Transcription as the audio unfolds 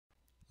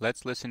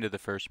Let's listen to the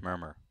first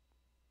murmur,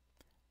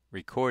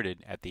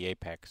 recorded at the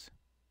apex.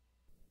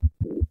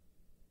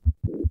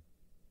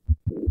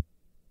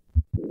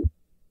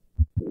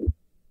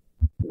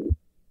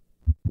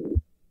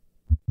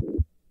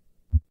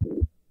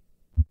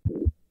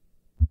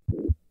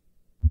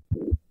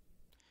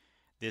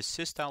 This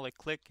systolic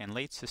click and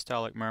late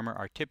systolic murmur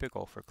are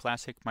typical for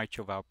classic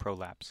mitral valve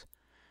prolapse.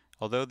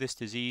 Although this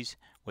disease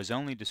was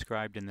only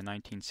described in the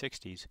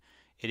 1960s,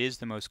 it is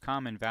the most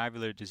common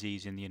valvular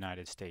disease in the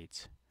United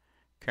States.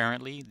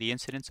 Currently, the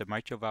incidence of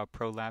mitral valve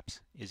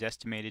prolapse is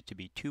estimated to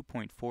be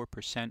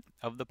 2.4%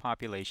 of the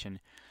population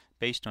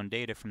based on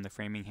data from the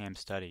Framingham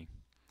study.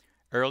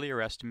 Earlier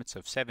estimates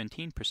of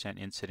 17%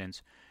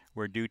 incidence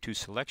were due to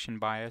selection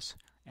bias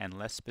and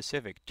less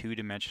specific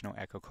two-dimensional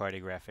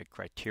echocardiographic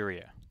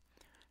criteria.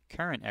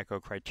 Current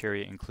echo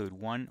criteria include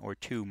 1 or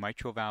 2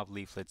 mitral valve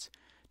leaflets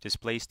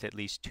displaced at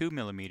least 2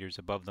 millimeters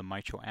above the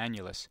mitral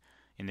annulus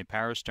in the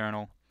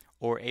parasternal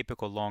or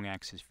apical long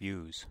axis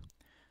views.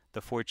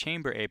 The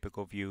 4-chamber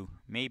apical view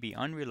may be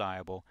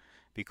unreliable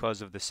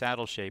because of the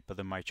saddle shape of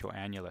the mitral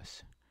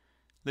annulus.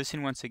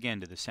 Listen once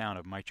again to the sound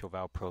of mitral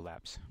valve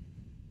prolapse.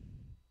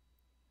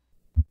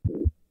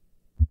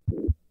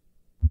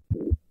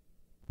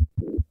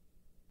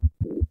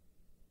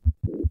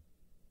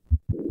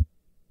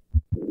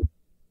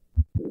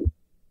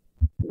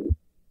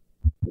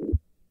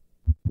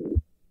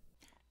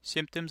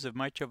 Symptoms of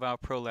mitral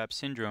valve prolapse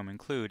syndrome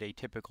include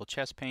atypical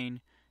chest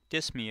pain,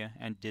 dyspnea,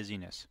 and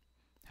dizziness.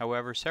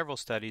 However, several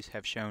studies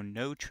have shown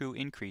no true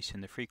increase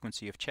in the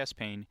frequency of chest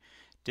pain,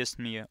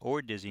 dyspnea,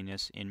 or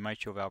dizziness in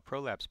mitral valve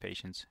prolapse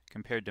patients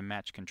compared to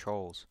matched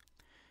controls.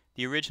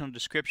 The original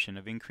description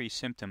of increased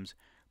symptoms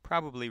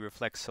probably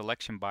reflects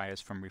selection bias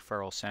from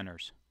referral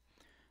centers.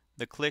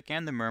 The click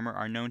and the murmur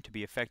are known to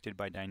be affected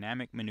by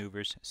dynamic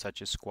maneuvers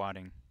such as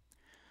squatting.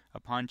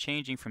 Upon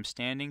changing from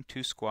standing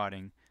to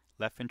squatting,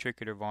 left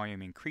ventricular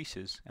volume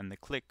increases and the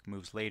click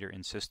moves later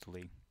in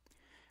systole.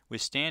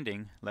 With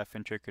standing, left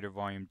ventricular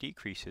volume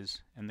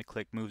decreases and the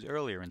click moves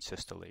earlier in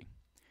systole.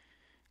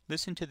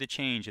 Listen to the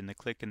change in the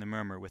click and the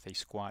murmur with a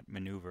squat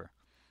maneuver.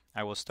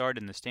 I will start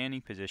in the standing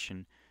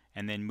position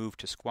and then move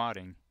to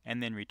squatting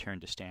and then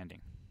return to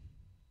standing.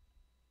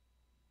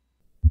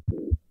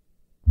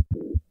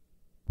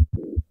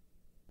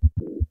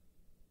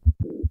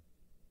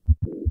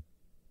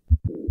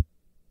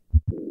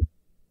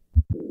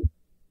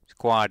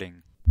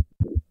 Squatting.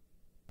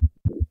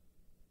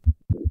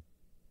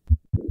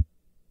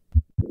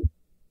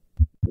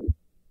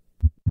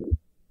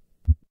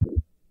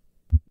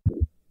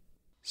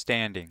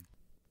 Standing.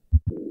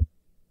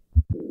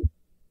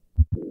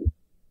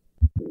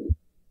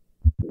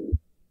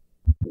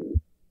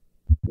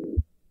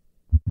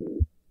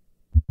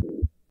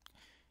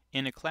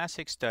 In a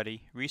classic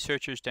study,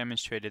 researchers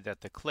demonstrated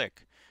that the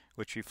click,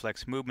 which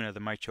reflects movement of the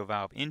mitral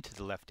valve into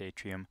the left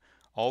atrium,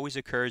 always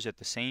occurs at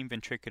the same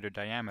ventricular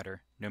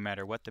diameter, no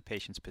matter what the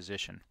patient's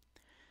position.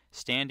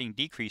 Standing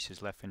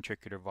decreases left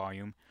ventricular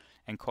volume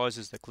and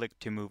causes the click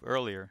to move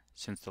earlier,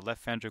 since the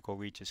left ventricle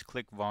reaches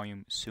click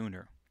volume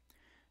sooner.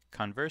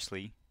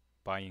 Conversely,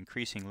 by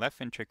increasing left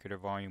ventricular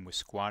volume with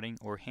squatting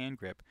or hand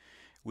grip,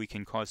 we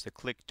can cause the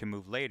click to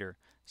move later,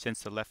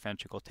 since the left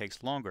ventricle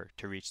takes longer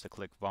to reach the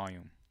click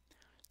volume.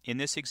 In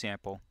this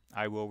example,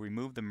 I will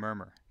remove the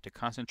murmur to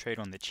concentrate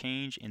on the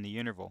change in the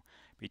interval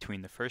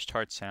between the first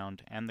heart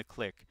sound and the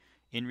click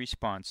in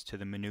response to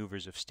the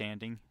maneuvers of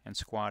standing and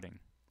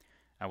squatting.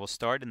 I will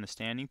start in the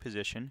standing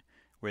position,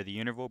 where the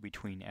interval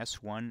between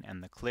S1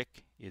 and the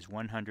click is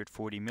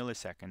 140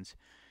 milliseconds,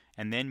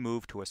 and then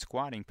move to a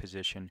squatting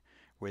position,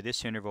 where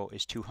this interval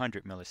is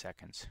 200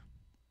 milliseconds.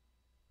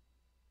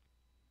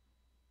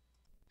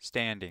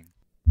 Standing.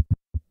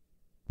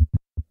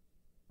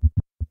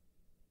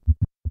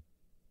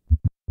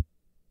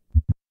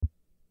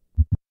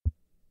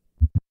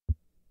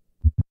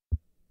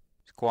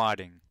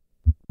 Squatting.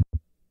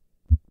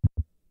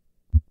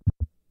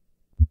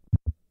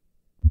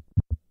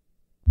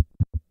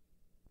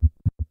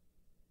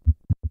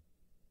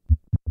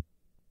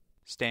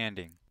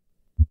 Standing.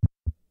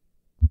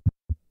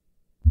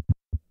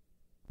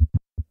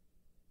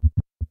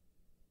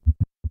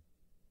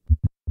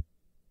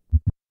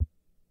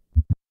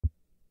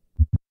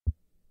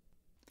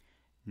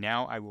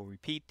 Now I will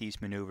repeat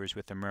these maneuvers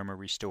with the murmur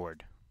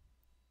restored.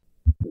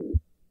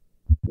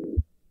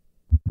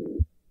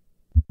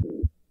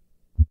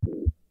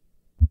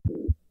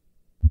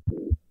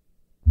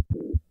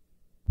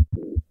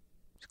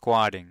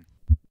 Squatting.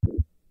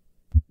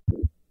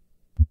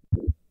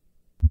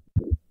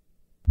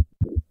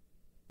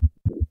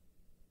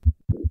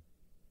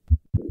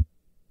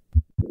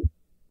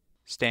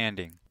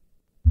 Standing.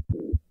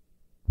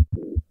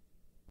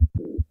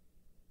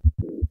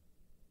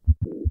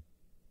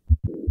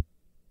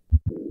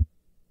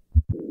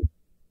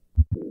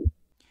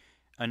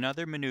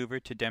 Another maneuver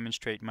to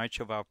demonstrate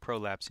mitral valve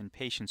prolapse in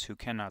patients who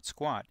cannot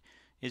squat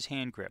is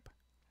hand grip.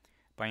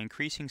 By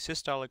increasing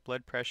systolic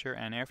blood pressure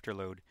and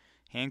afterload,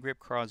 hand grip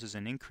causes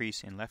an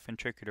increase in left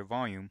ventricular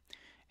volume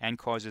and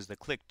causes the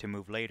click to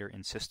move later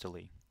in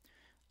systole.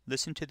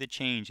 Listen to the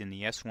change in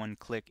the S1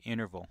 click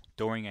interval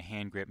during a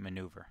hand grip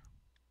maneuver.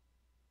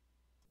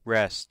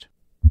 Rest.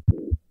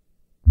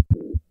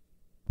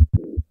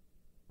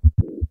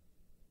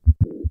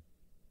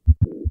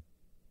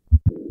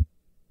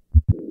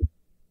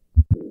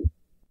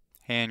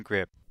 Hand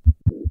grip.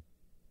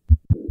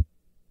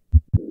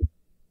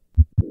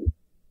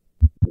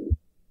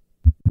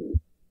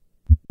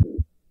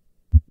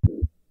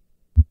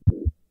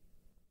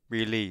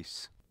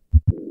 Release.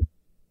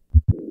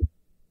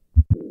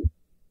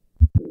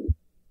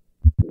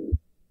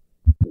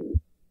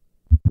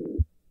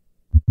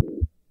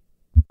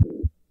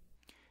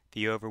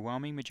 The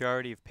overwhelming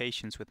majority of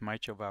patients with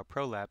mitral valve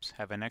prolapse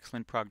have an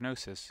excellent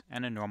prognosis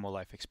and a normal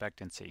life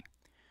expectancy.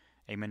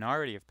 A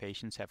minority of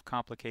patients have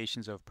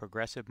complications of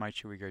progressive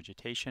mitral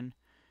regurgitation,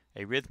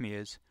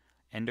 arrhythmias,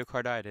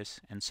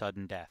 endocarditis, and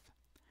sudden death.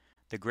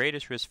 The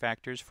greatest risk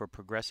factors for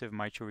progressive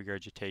mitral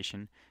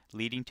regurgitation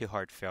leading to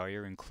heart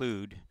failure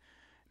include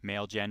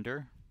male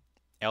gender,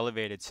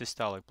 elevated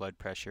systolic blood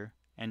pressure,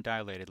 and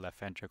dilated left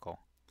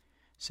ventricle.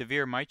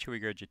 Severe mitral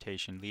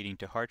regurgitation leading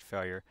to heart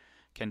failure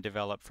can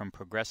develop from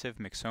progressive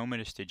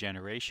myxomatous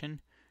degeneration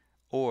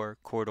or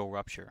chordal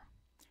rupture.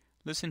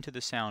 Listen to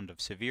the sound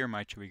of severe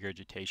mitral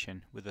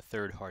regurgitation with a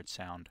third heart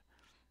sound.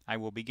 I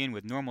will begin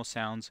with normal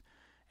sounds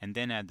and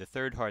then add the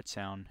third heart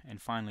sound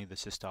and finally the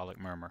systolic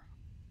murmur.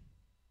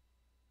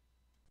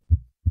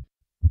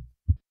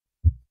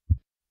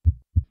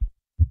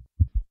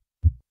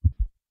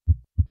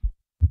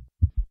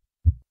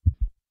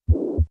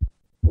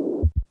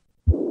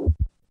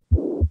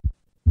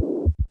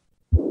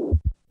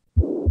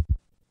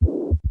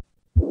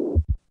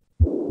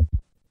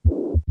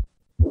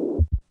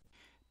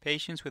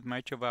 Patients with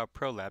mitral valve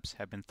prolapse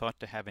have been thought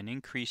to have an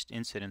increased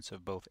incidence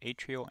of both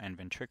atrial and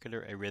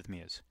ventricular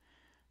arrhythmias.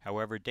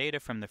 However, data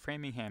from the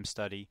Framingham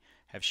study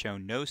have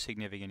shown no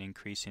significant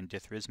increase in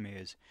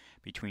dysrhythmias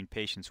between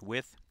patients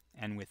with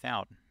and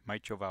without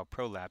mitral valve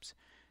prolapse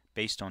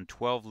based on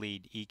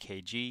 12-lead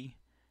EKG,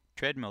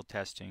 treadmill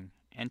testing,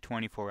 and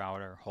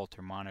 24-hour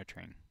Holter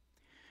monitoring.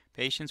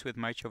 Patients with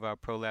mitral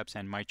valve prolapse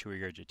and mitral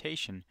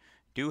regurgitation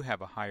do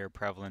have a higher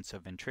prevalence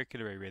of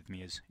ventricular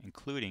arrhythmias,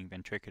 including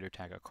ventricular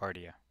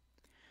tachycardia.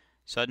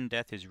 Sudden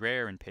death is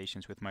rare in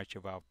patients with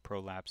mitral valve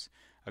prolapse,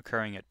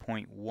 occurring at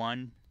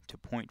 0.1 to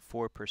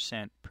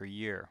 0.4% per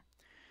year.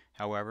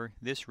 However,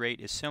 this rate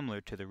is similar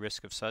to the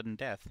risk of sudden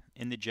death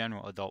in the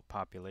general adult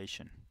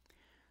population.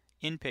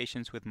 In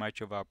patients with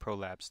mitral valve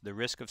prolapse, the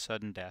risk of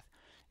sudden death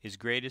is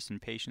greatest in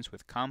patients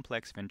with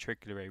complex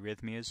ventricular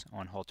arrhythmias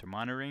on Holter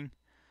monitoring,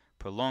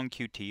 prolonged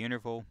QT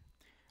interval,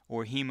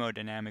 or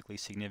hemodynamically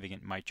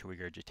significant mitral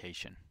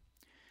regurgitation.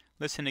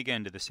 Listen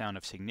again to the sound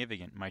of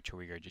significant mitral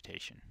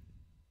regurgitation.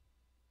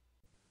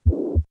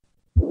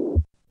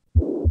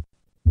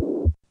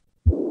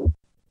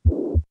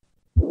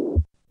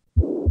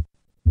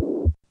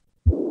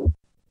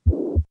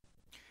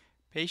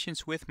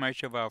 Patients with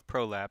mitral valve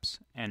prolapse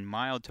and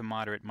mild to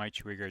moderate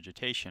mitral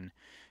regurgitation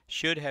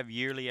should have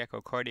yearly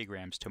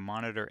echocardiograms to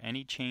monitor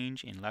any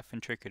change in left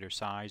ventricular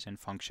size and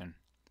function.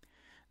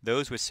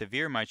 Those with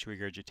severe mitral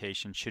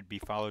regurgitation should be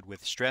followed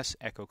with stress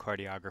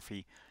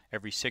echocardiography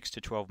every 6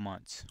 to 12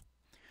 months.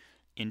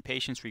 In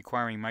patients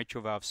requiring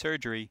mitral valve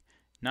surgery,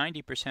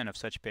 90% of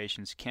such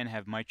patients can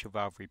have mitral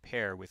valve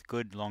repair with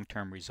good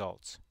long-term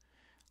results.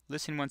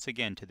 Listen once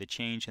again to the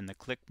change in the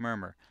click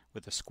murmur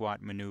with a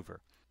squat maneuver.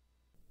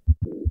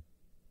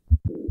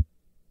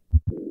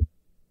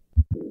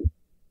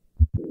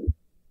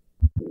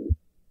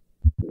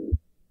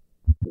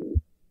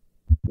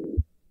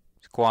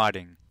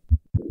 Squatting.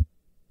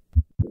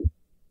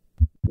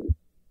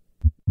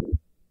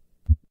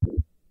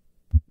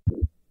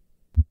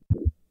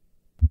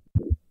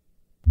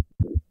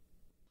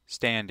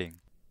 Standing.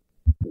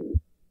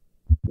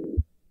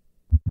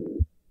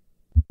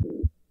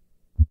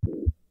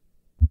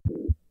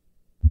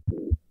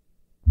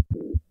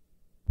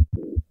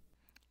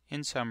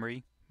 In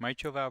summary,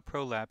 mitral valve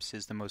prolapse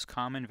is the most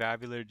common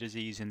valvular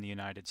disease in the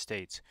United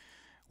States,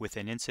 with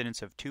an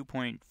incidence of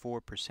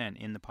 2.4%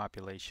 in the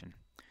population.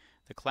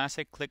 The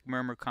classic click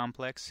murmur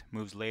complex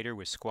moves later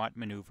with squat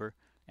maneuver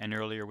and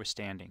earlier with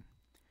standing.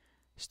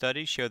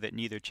 Studies show that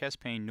neither chest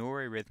pain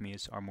nor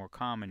arrhythmias are more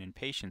common in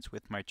patients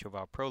with mitral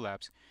valve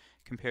prolapse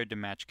compared to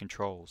matched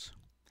controls.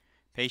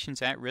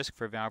 Patients at risk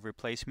for valve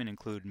replacement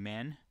include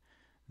men,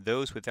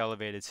 those with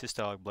elevated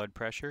systolic blood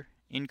pressure,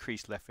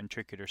 increased left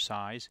ventricular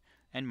size,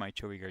 and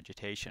mitral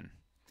regurgitation.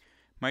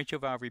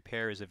 Mitral valve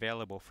repair is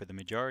available for the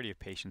majority of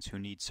patients who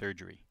need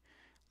surgery.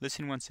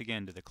 Listen once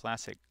again to the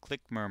classic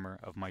click murmur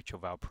of mitral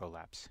valve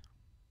prolapse.